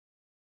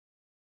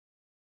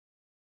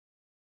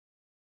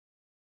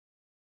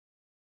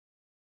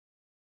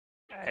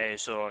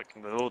So I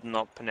can be loading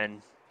up and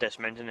then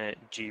dismounting at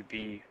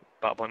GB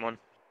battle point 1.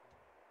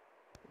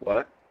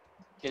 What?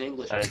 In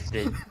English.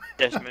 The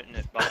dismounting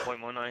at battle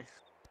point 1, aye.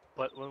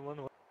 What?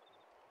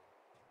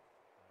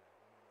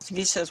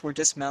 He says we're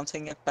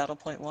dismounting at battle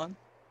point 1?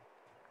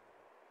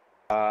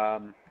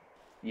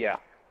 Yeah.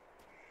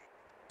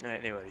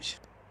 Anyways.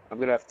 I'm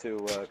gonna have to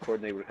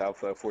coordinate with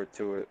Alpha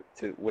to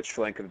which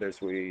flank of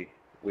theirs we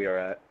are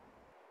at.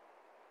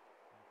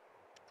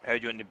 How do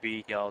you want to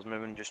be, guys?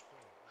 Moving just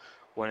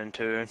 1 and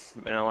 2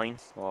 in a line,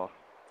 or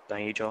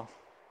down each other?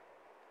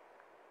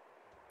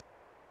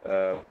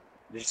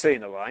 Did you say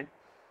in a line?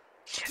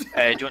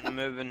 Do you want them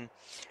moving?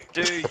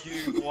 Do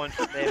you want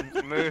them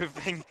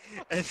moving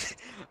in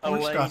a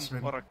line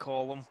Scotsman. or a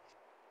column?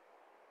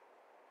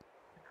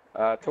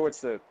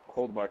 Towards the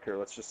hold marker,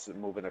 let's just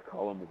move in a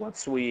column.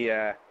 Once we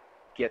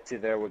get to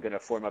there, we're gonna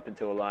form up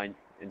into a line,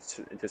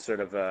 into sort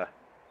of a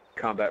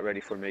combat ready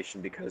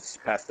formation, because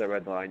past that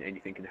red line,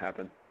 anything can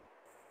happen.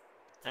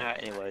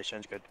 Anyway,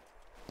 sounds good.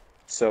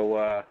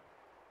 So,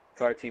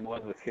 Fire Team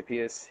 1 with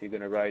Hippias, you're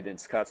gonna ride in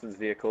Scotsman's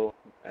vehicle,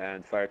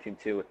 and Fire Team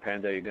 2 with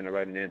Panda, you're gonna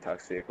ride in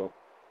Antok's vehicle.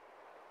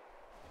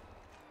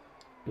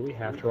 Do we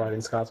have to ride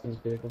in Scotsman's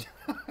vehicle?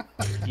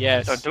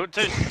 Yes. Don't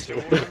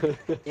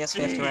Yes,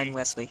 we have to ride in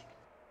Wesley.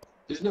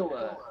 There's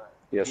no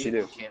Yes, you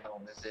do.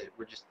 channel, is it?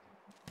 We're just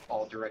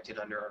all directed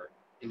under our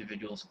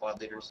individual squad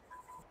leaders.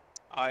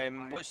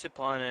 What's the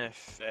plan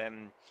if,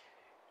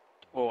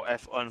 well,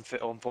 if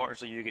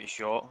unfortunately you get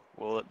shot,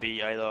 will it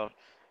be either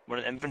one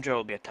of the infantry or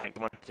will it be a tank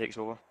one that takes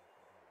over?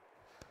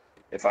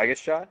 If I get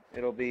shot,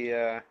 it'll be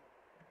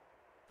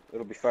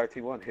Fire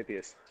Team 1,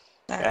 Hippias.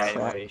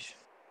 Anyways.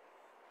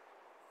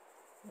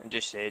 And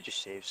just say it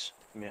just saves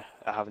me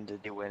having to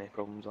deal with any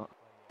problems with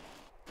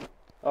that.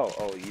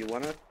 Oh, you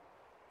wanna?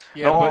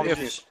 Yeah, No, but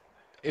just-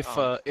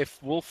 if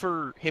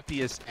Wolfer,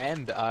 Hippias,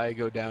 and I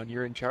go down,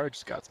 you're in charge,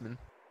 Scotsman.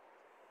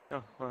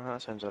 Oh, well,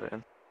 that sounds alright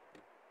then.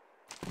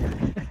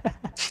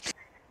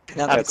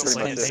 Now I've that got this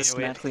plenty can to do.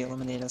 systematically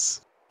eliminate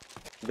us.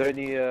 Are there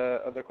any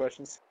other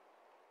questions?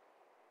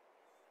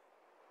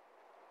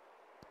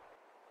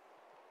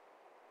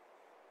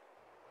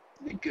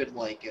 A good,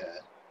 like,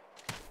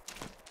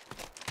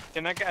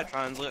 Can I get a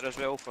translator as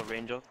well for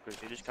Ranger?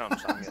 Because you just can't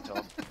understand me at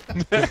all.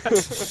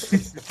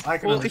 I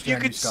can Well, if you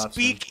understand could Scotsman.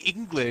 speak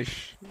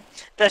English.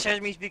 This is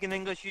me speaking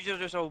English, you're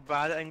just all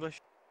bad at English.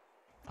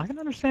 I can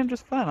understand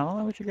just fine. I don't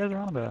know what you guys are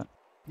on about.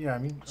 Yeah, I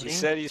mean, He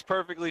said he's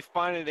perfectly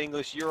fine at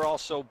English. You're all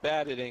so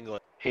bad at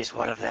English. He's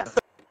one of them.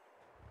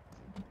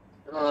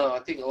 I don't know, I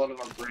think a lot of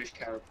our British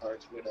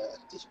counterparts would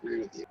disagree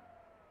with you.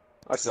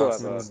 I still have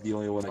Scotsman's the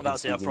only one that Well, can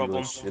that's their speak problem.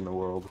 English in the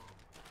world.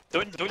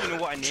 Don't you know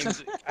what I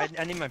named?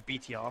 I named my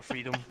BTR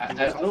Freedom. I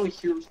don't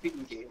hear him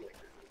speaking Gaelic.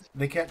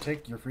 they can't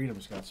take your freedom,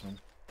 Scotsman.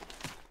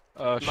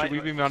 Should we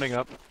be mounting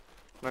up?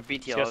 My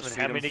BTR is Scotsman,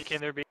 Freedom. how many can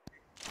there be?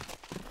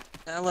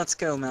 Let's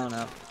go mount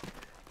up.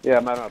 Yeah,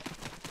 mount up.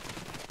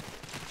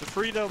 The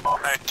freedom!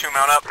 Alright, 2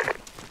 mount up.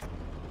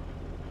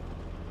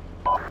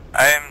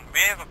 We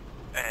have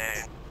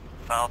a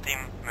file team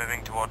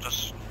moving towards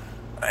us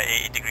at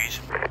 80 degrees.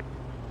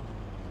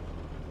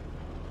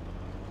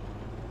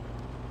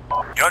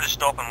 You ought to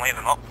stop and leave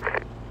them up.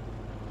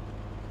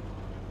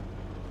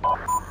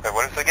 Wait,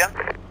 what is it again?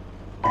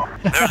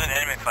 There's an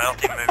enemy file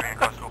team moving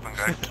across open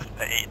ground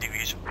at 80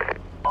 degrees.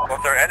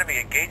 What's our enemy?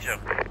 Engage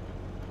them.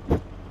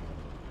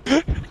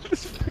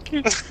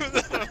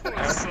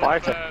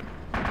 Sparta.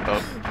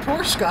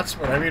 Poor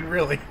Scotsman, I mean,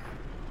 really.